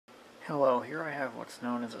Hello, here I have what's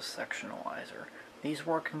known as a sectionalizer. These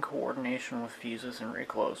work in coordination with fuses and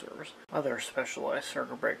reclosers, other specialized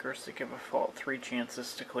circuit breakers that give a fault 3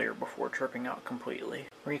 chances to clear before tripping out completely.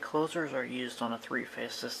 Reclosers are used on a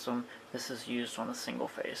 3-phase system. This is used on a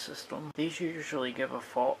single-phase system. These usually give a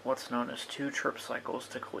fault what's known as 2 trip cycles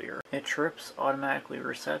to clear. It trips, automatically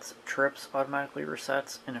resets,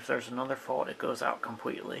 and if there's another fault it goes out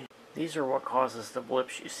completely. These are what causes the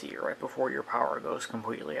blips you see right before your power goes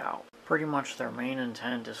completely out. Pretty much their main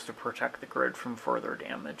intent is to protect the grid from further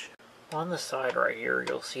damage. On the side right here,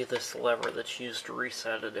 you'll see this lever that's used to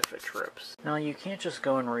reset it if it trips. Now you can't just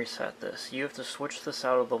go and reset this. You have to switch this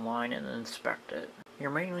out of the line and inspect it. You're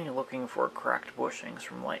mainly looking for cracked bushings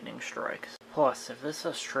from lightning strikes. Plus, if this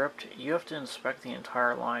has tripped, you have to inspect the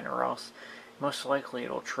entire line or else most likely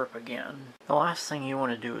it'll trip again. The last thing you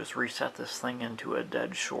want to do is reset this thing into a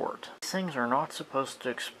dead short. These things are not supposed to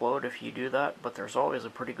explode if you do that, but there's always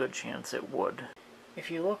a pretty good chance it would.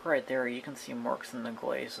 If you look right there, you can see marks in the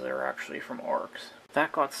glaze that are actually from arcs.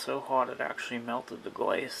 That got so hot it actually melted the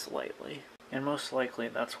glaze slightly. And most likely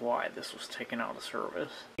that's why this was taken out of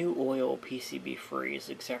service. New oil PCB free is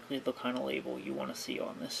exactly the kind of label you want to see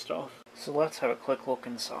on this stuff. So let's have a quick look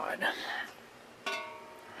inside.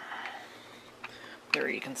 There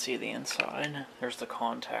you can see the inside. There's the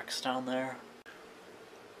contacts down there.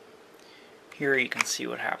 Here you can see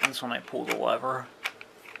what happens when I pull the lever.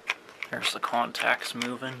 There's the contacts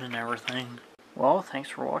moving and everything. Well, thanks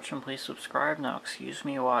for watching. Please subscribe. Now excuse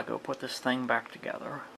me while I go put this thing back together.